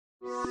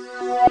Hello,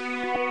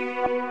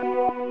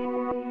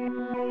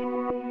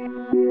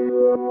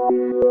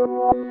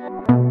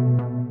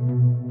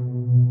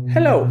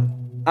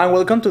 and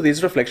welcome to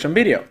this reflection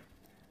video.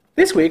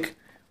 This week,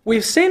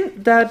 we've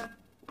seen that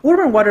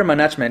urban water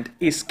management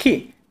is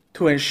key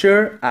to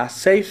ensure a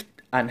safe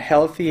and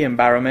healthy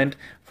environment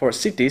for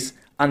cities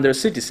and their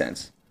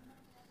citizens.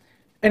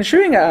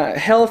 Ensuring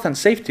health and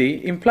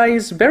safety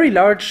implies very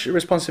large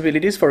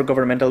responsibilities for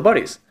governmental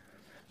bodies.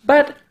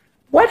 But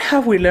what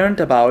have we learned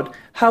about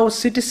how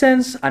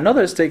citizens and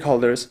other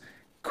stakeholders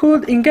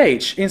could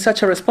engage in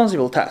such a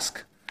responsible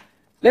task?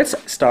 Let's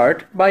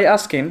start by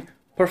asking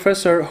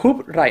Professor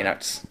Huub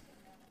Reijnaerts.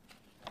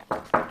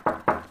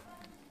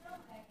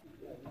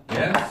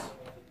 Yes.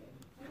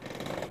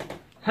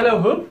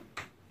 Hello, Huub.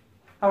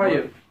 How are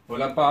you?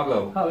 Hola,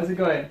 Pablo. How is it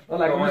going?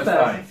 Hola, ¿Cómo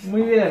estás? estás?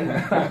 Muy bien.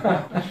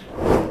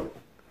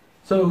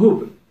 So,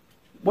 Huub,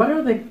 what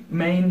are the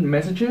main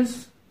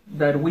messages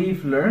that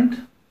we've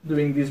learned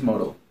during this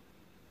model?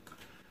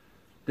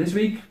 This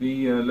week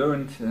we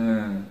learned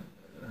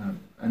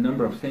a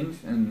number of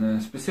things,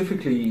 and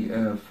specifically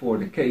for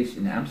the case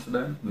in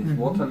Amsterdam with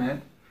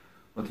Waternet,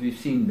 what we've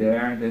seen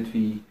there that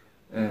we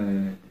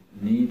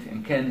need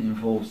and can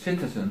involve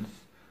citizens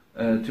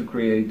to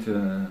create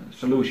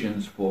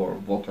solutions for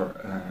water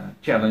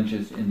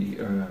challenges in the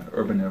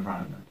urban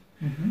environment.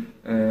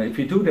 If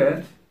we do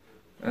that,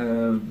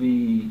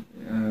 we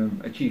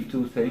achieve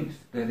two things.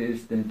 That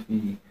is that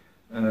we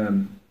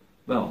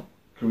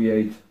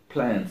create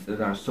plans that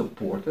are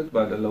supported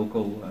by the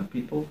local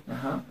people,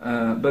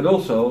 but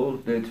also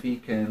that we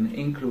can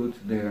include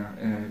their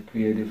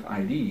creative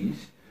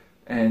ideas,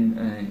 and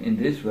in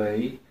this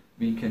way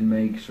we can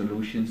make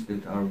solutions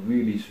that are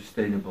really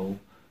sustainable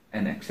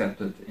and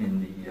accepted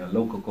in the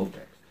local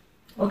context.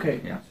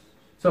 Okay. Yes.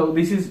 So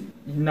this is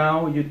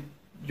now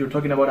you're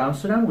talking about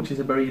Amsterdam, which is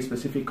a very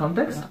specific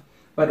context. Yeah.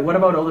 But what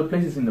about other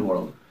places in the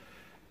world?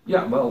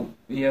 Yeah, well,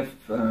 we have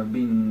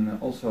been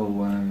also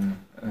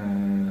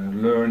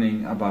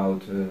learning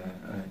about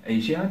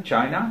Asia,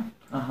 China.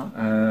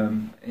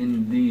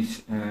 In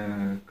these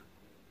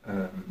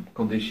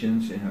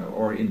conditions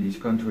or in these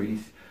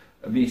countries,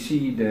 we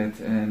see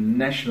that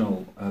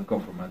national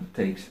government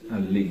takes a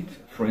lead.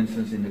 For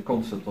instance, in the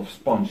concept of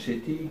Sponge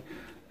City,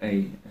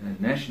 a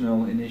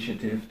national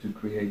initiative to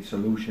create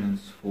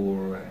solutions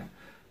for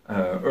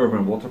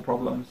urban water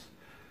problems.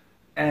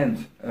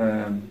 And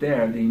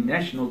there the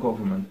national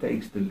government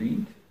takes the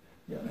lead,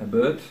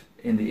 but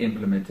in the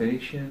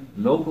implementation,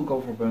 local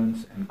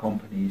governments and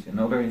companies and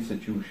other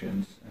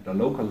institutions at the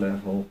local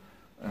level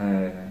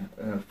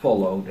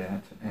follow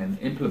that and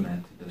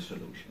implement the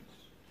solutions.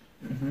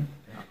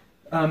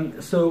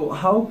 So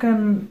how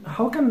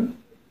can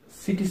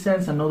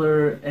citizens and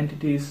other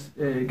entities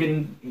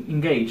get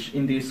engaged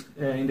in this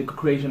in the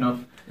creation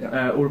of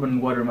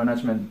urban water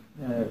management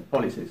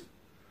policies?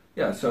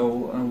 Yeah, so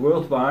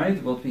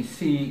worldwide what we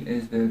see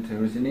is that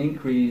there is an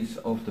increase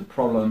of the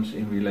problems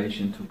in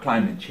relation to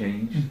climate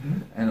change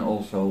and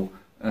also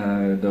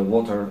the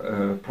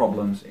water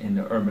problems in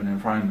the urban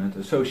environment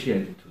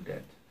associated to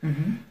that.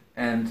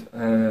 And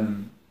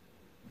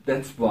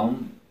that's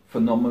one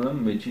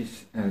phenomenon which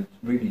is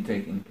really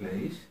taking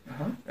place.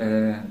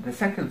 The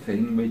second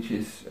thing which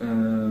is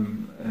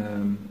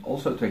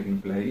also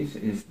taking place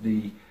is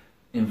the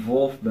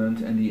involvement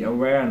and the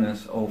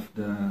awareness of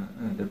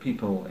the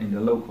people in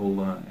the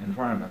local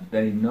environment.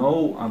 They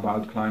know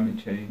about climate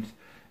change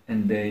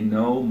and they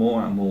know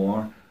more and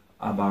more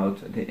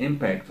about the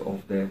impact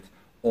of that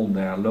on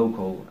their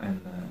local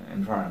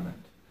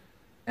environment.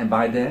 And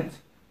by that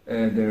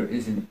there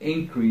is an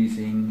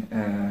increasing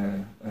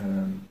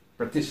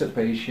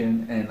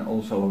participation and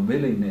also a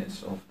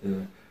willingness of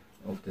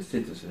the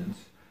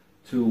citizens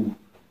to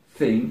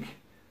think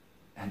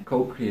and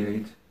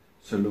co-create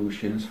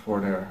solutions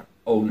for their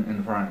own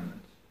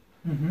environment.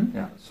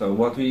 Yeah. So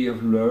what we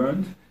have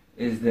learned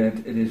is that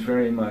it is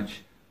very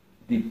much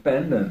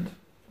dependent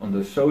on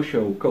the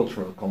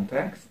socio-cultural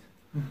context,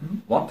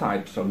 what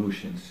type of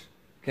solutions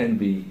can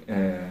be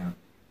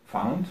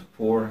found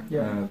for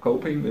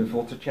coping with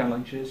water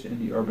challenges in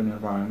the urban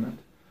environment,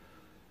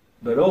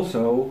 but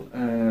also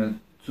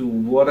to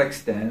what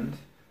extent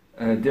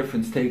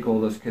different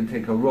stakeholders can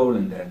take a role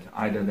in that,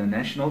 either the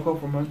national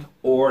government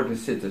or the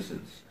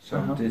citizens.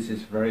 So this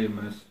is very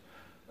much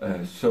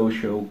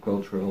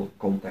socio-cultural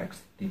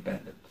context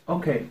dependent.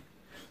 Okay,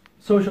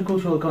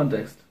 socio-cultural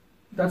context.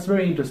 That's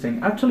very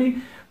interesting.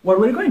 Actually, what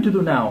we're going to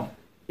do now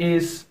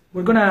is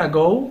we're going to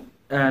go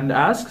and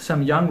ask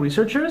some young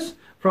researchers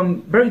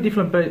from very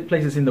different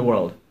places in the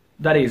world.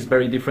 That is,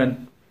 very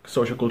different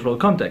socio-cultural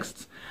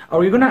contexts. Are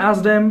we going to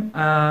ask them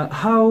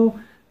how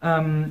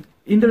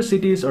in their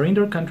cities or in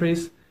their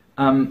countries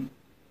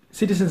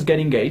citizens get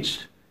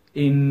engaged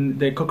in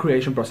the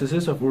co-creation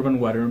processes of urban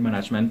water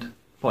management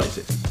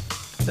policies?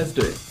 Let's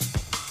do it.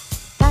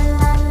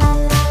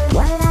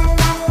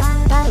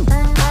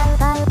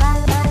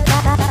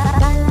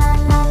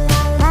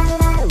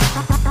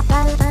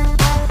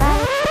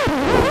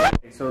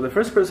 So the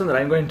first person that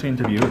I'm going to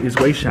interview is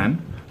Wei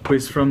Shan, who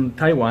is from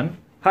Taiwan.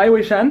 Hi,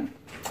 Wei Shan.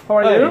 How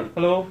are you?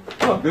 Hello.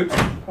 Oh, good.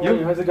 How are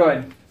you? How's it going?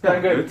 It's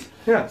going good.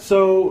 Yeah.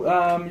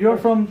 So you're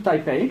from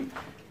Taipei.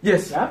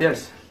 Yes. Yeah?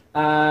 Yes.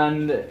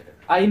 And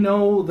I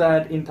know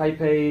that in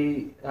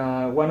Taipei,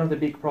 one of the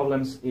big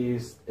problems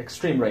is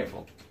extreme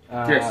rainfall.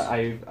 Yes.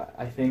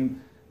 I think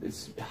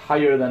it's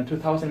higher than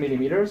 2,000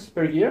 millimeters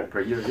per year.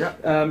 Per year,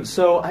 yeah.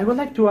 So I would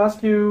like to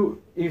ask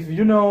you if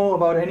you know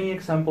about any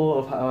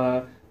example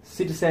of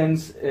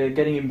citizens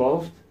getting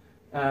involved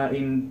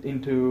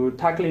into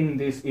tackling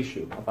this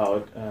issue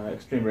about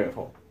extreme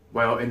rainfall.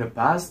 Well, in the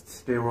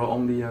past, there were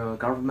only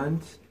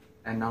government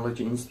and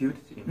knowledge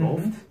institutes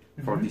involved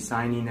for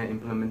designing and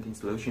implementing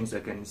solutions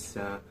against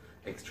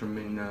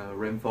extreme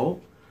rainfall.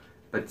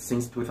 But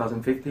since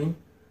 2015,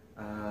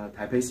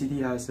 Taipei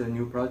City has a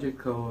new project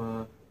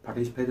called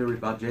participatory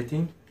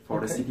budgeting for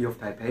the city of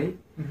Taipei,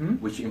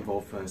 which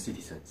involves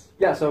citizens.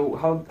 Yeah, so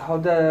how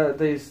does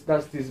this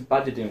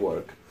budgeting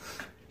work?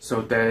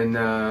 So then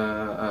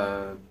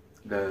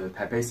the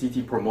Taipei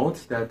City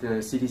promotes that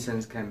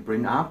citizens can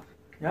bring up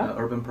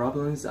urban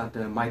problems at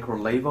the micro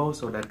level,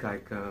 so that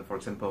like, for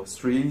example,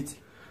 streets,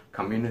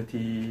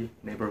 community,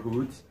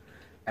 neighborhoods,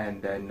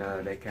 and then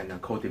they can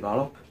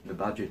co-develop the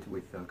budget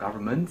with the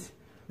government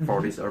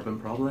for these urban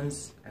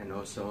problems, and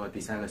also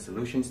design the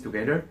solutions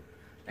together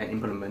and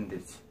implement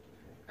it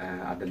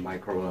at the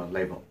micro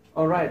level.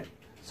 All right.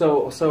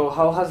 So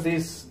how has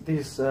this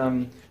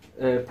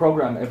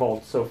program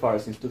evolved so far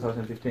since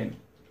 2015?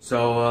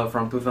 So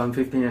from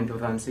 2015 and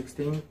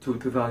 2016 to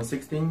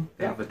 2016,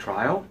 they have a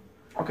trial.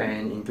 Okay.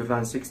 And in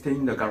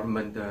 2016, the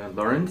government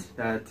learned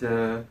that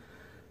the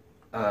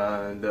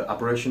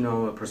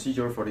operational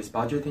procedure for this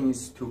budgeting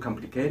is too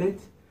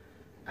complicated.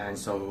 And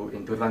so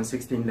in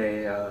 2016,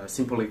 they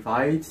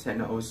simplified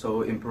and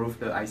also improved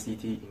the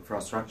ICT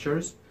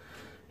infrastructures.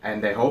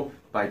 And they hope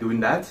by doing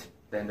that,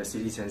 then the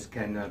citizens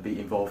can be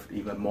involved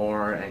even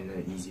more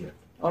and easier.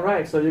 All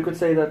right, so you could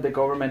say that the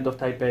government of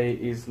Taipei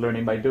is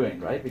learning by doing,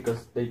 right?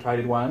 Because they tried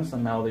it once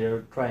and now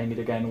they're trying it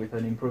again with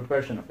an improved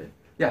version of it.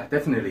 Yeah,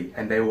 definitely.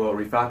 And they will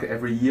reflect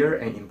every year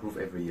and improve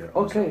every year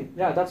also. Okay,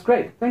 yeah, that's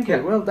great. Thank you.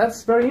 Yeah. Well,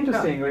 that's very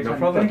interesting, Yeah, Richard. no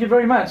problem. Thank you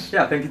very much.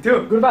 Yeah, thank you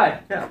too. Goodbye.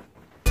 Yeah.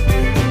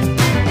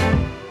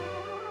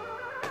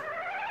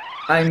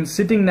 I'm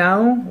sitting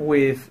now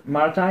with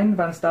Martijn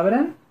van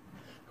Staveren,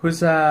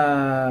 who's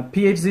a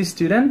PhD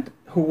student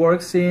who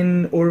works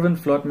in urban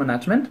flood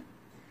management.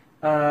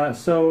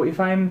 So if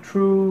I'm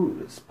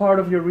true, part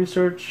of your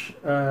research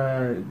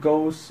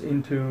goes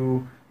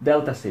into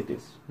delta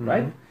cities,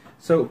 right?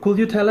 So could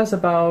you tell us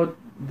about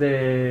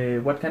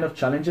what kind of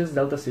challenges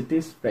delta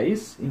cities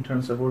face in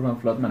terms of urban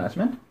flood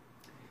management?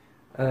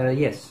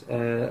 Yes,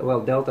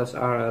 well, deltas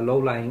are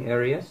low-lying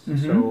areas,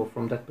 so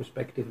from that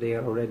perspective they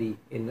are already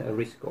in a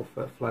risk of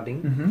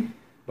flooding.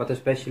 But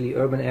especially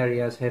urban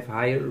areas have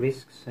higher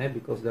risks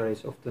because there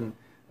is often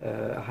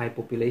a high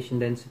population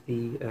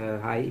density,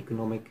 high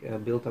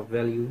economic built-up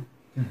value.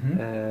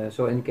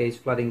 So in case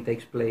flooding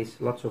takes place,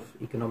 lots of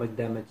economic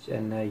damage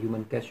and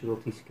human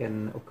casualties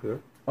can occur.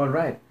 All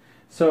right.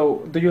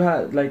 So do you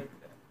have, like,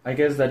 I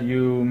guess that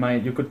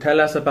you could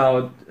tell us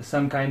about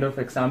some kind of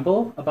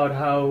example about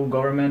how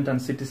government and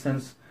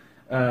citizens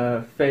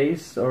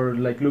face or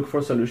like look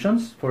for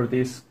solutions for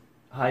this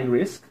high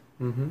risk?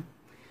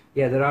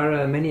 Yeah, there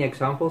are many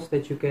examples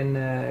that you can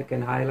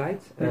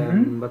highlight.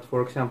 But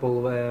for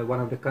example,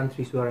 one of the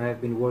countries where I have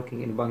been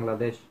working in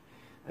Bangladesh,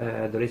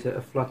 there is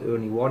a flood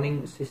early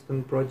warning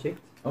system project.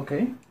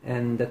 Okay.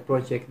 And that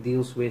project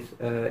deals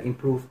with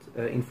improved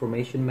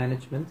information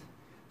management.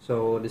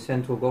 So the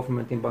central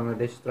government in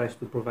Bangladesh tries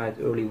to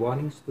provide early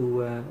warnings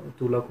to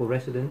local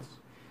residents,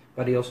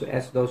 but they also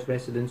ask those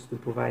residents to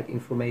provide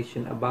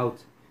information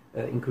about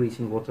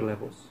increasing water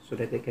levels, so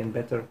that they can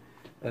better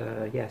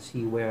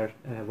see where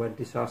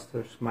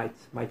disasters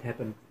might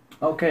happen.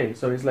 Okay,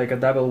 so it's like a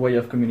double way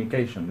of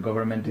communication.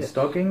 Government is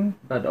talking,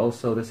 but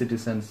also the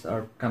citizens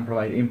can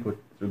provide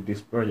input through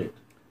this project.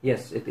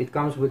 Yes, it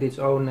comes with its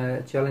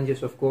own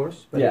challenges, of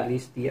course, but at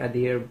least the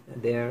idea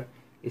there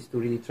is to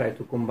really try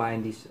to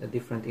combine these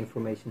different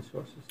information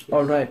sources. Yes.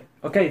 All right.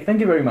 Okay,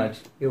 thank you very much.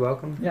 You're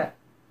welcome. Yeah.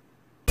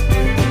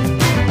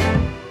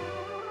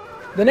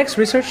 The next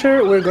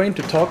researcher we're going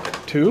to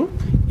talk to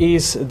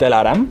is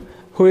Dilaram,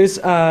 who is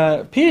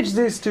a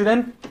PhD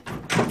student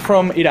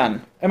from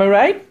Iran. Am I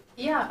right?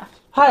 Yeah.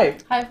 Hi.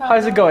 Hi, Pablo.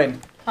 How's it going?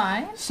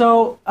 Fine.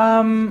 So,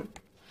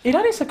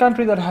 Iran is a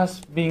country that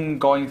has been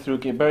going through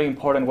very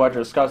important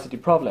water scarcity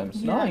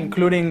problems, no?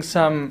 Including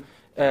some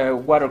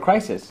water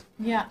crisis.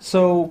 Yeah.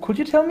 So, could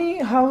you tell me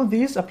how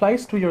this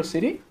applies to your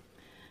city?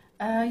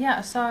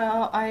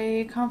 So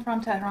I come from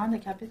Tehran, the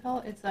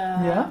capital. It's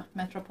a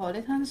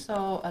metropolitan,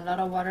 so a lot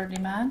of water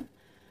demand.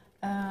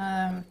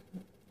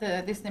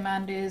 This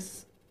demand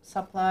is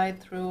supplied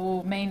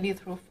mainly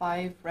through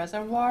 5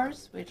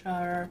 reservoirs, which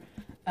are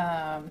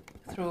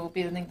through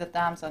building the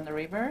dams on the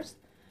rivers.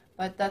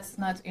 But that's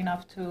not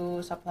enough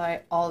to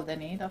supply all the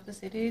need of the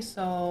city.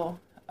 So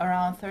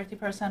around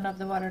 30% of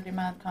the water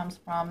demand comes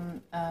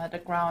from the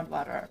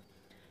groundwater.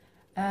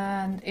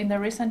 And in the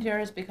recent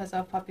years, because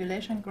of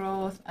population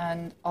growth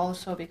and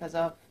also because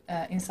of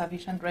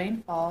insufficient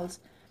rainfalls,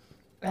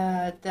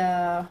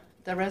 the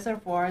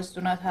reservoirs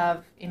do not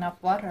have enough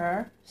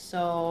water,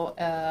 so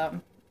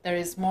there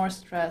is more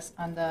stress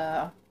on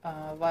the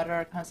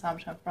water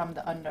consumption from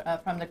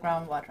the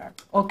groundwater.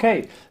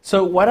 Okay,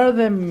 so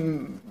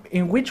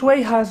in which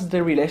way has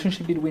the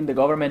relationship between the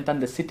government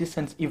and the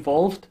citizens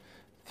evolved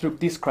through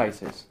this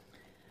crisis?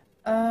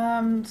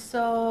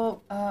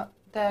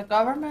 The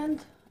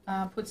government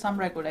put some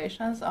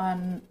regulations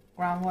on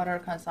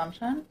groundwater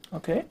consumption.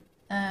 Okay.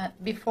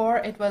 Before,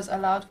 it was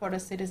allowed for the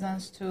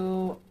citizens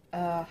to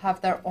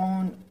have their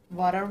own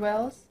water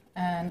wells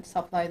and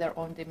supply their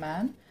own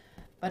demand,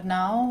 but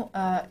now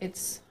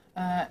it's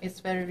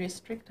very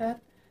restricted,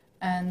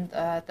 and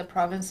the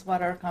province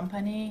water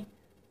company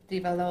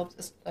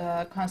develops,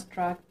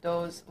 construct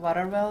those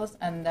water wells,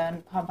 and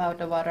then pump out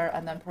the water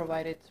and then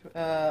provide it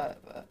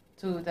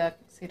to the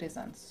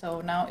citizens.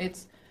 So now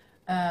it's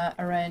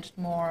arranged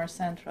more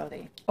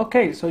centrally.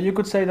 Okay, so you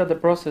could say that the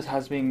process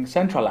has been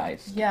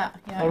centralized. Yeah.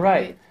 All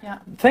right. Indeed, yeah.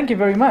 Thank you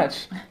very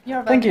much. You're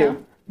welcome. Thank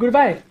you.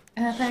 Goodbye.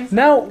 Thanks.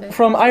 Now,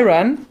 from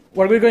Iran,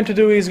 what we're going to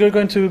do is we're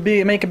going to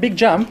make a big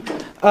jump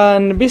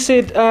and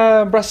visit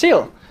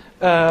Brazil,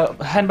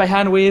 hand by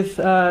hand with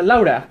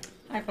Laura.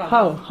 Hi,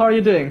 Pablo. How are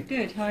you doing?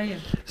 Good, how are you?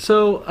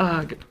 So,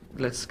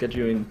 let's get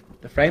you in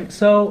the frame.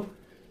 So,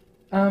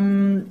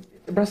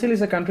 Brazil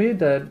is a country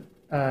that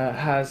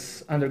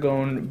has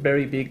undergone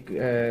very big,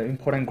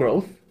 important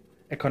growth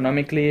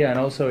economically, and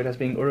also it has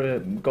been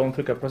going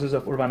through a process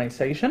of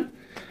urbanization.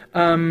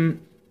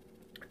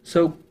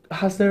 So,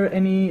 has there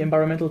any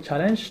environmental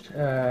challenge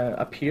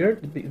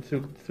appeared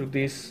through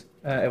this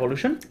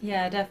evolution?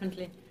 Yeah,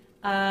 definitely.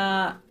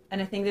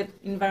 And I think the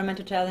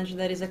environmental challenge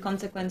that is a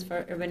consequence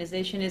for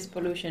urbanization is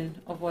pollution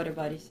of water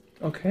bodies.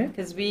 Okay.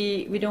 Because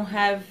we don't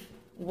have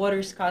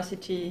water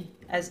scarcity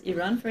as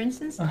Iran, for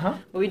instance, but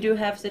we do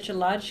have such a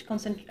large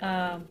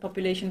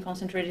population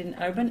concentrated in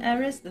urban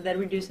areas that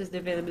reduces the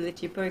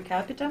availability per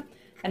capita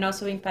and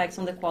also impacts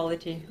on the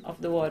quality of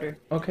the water.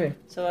 Okay.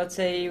 So I'd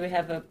say we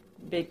have a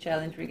big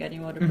challenge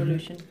regarding water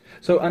pollution.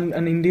 So, and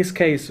in this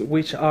case,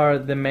 which are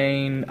the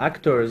main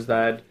actors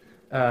that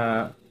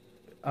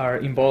are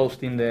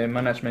involved in the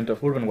management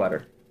of urban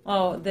water?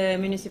 Oh, the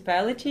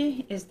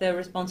municipality is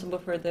responsible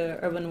for the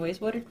urban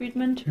wastewater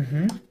treatment.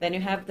 Then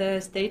you have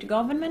the state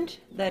government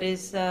that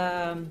is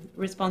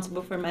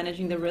responsible for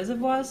managing the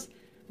reservoirs,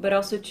 but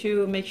also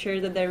to make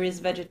sure that there is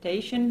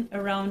vegetation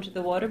around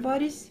the water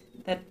bodies,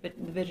 that the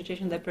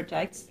vegetation that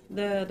protects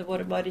the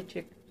water body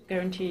to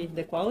guarantee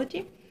the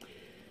quality.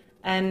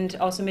 And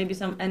also maybe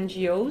some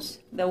NGOs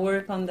that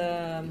work on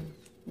the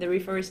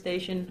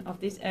reforestation of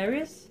these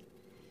areas.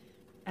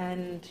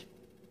 And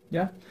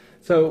yeah,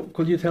 so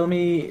could you tell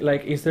me,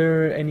 like, is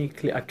there any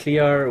a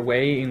clear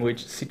way in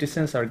which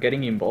citizens are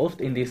getting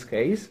involved in this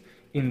case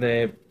in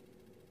the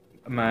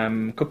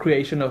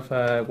co-creation of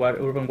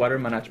urban water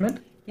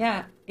management?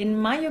 Yeah, in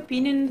my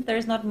opinion,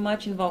 there's not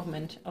much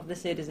involvement of the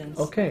citizens.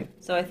 Okay.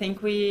 So I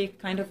think we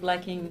kind of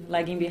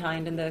lagging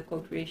behind in the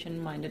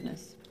co-creation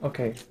mindedness.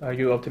 Okay. Are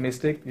you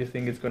optimistic? You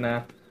think it's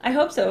gonna? I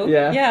hope so.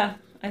 Yeah. Yeah.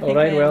 I think all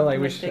right. Well, I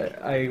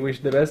optimistic. wish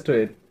the best to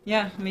it.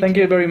 Yeah. Thank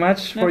you very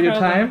much for your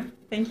problem. time.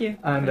 Thank you.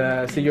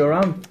 And see you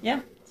around.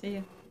 Yeah. See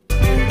you.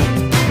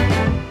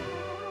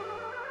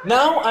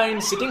 Now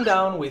I'm sitting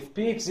down with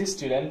PhD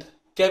student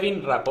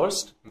Kevin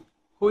Rapost,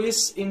 who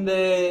is in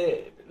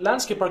the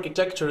Landscape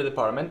Architecture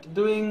department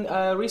doing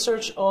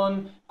research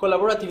on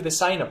collaborative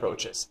design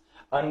approaches.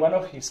 And one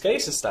of his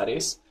case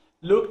studies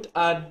looked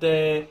at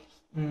the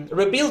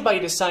Rebuild by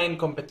Design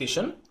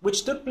competition,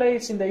 which took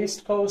place in the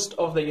east coast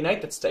of the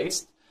United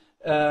States,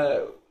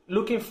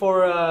 looking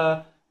for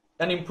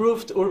an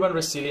improved urban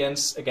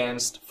resilience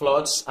against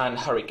floods and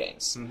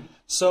hurricanes.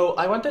 So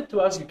I wanted to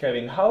ask you,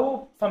 Kevin,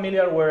 how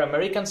familiar were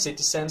American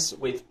citizens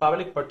with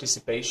public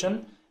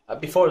participation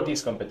before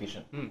this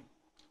competition?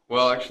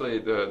 Well, actually,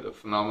 the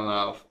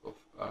phenomena of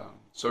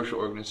social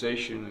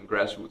organization and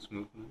grassroots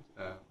movement,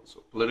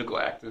 also political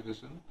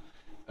activism,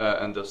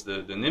 and thus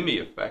the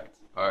NIMBY effect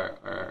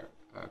are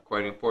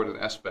quite important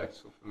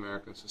aspects of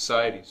American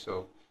society.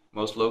 So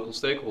most local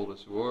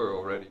stakeholders were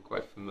already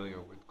quite familiar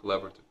with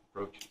collaborative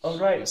approaches. All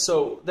right.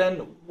 So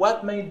then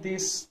what made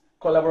this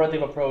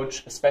collaborative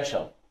approach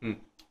special?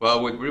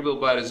 Well, with Rebuild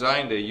by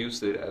Design, they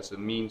used it as a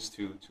means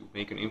to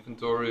make an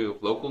inventory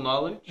of local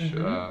knowledge,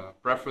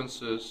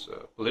 preferences,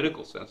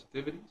 political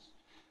sensitivities,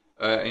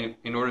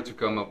 in order to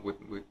come up with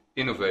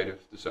innovative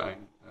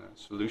design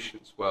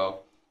solutions.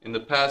 While in the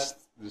past,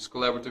 this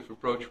collaborative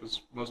approach was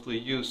mostly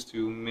used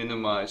to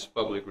minimize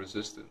public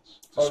resistance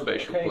to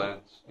spatial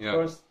plans. Of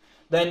course.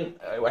 Then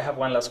I have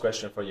one last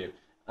question for you.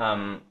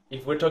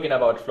 If we're talking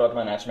about flood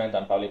management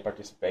and public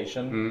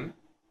participation,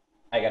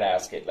 I gotta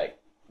ask it, like,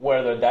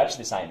 were the Dutch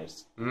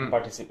designers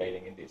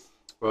participating in this?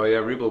 Well, yeah,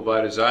 Rebuild by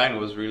Design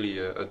was really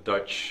a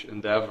Dutch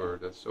endeavor,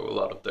 so a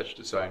lot of Dutch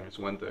designers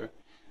went there.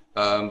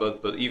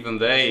 But even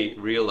they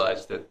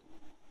realized that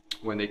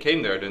when they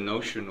came there, the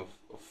notion of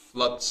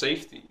flood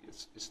safety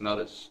is not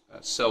as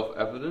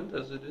self-evident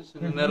as it is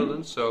in the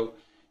Netherlands. So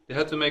they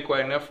had to make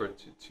quite an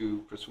effort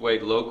to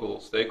persuade local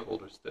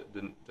stakeholders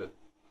that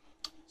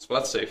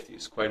flood safety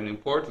is quite an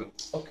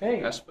important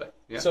aspect.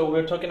 Yeah. So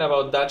we're talking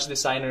about Dutch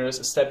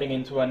designers stepping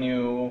into a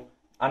new,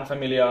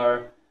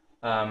 unfamiliar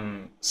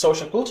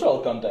social-cultural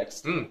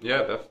context.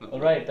 Yeah, definitely. All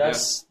right,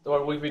 that's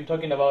what we've been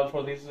talking about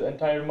for this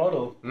entire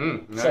model.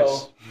 Nice.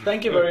 So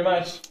thank you very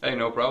much. Hey,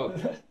 no problem.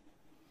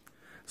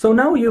 So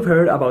now you've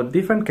heard about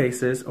different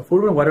cases of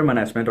urban water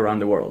management around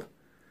the world.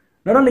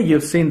 Not only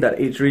you've seen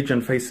that each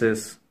region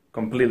faces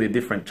completely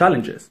different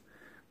challenges,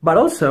 but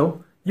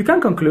also you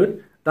can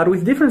conclude that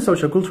with different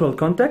social-cultural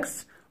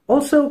contexts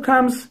also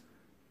comes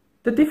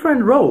the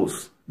different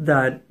roles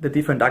that the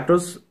different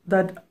actors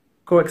that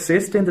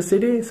coexist in the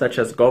city, such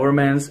as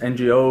governments,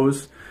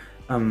 NGOs,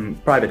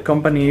 private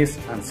companies,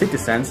 and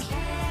citizens,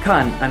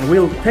 can and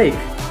will take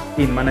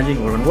in managing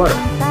urban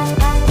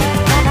water.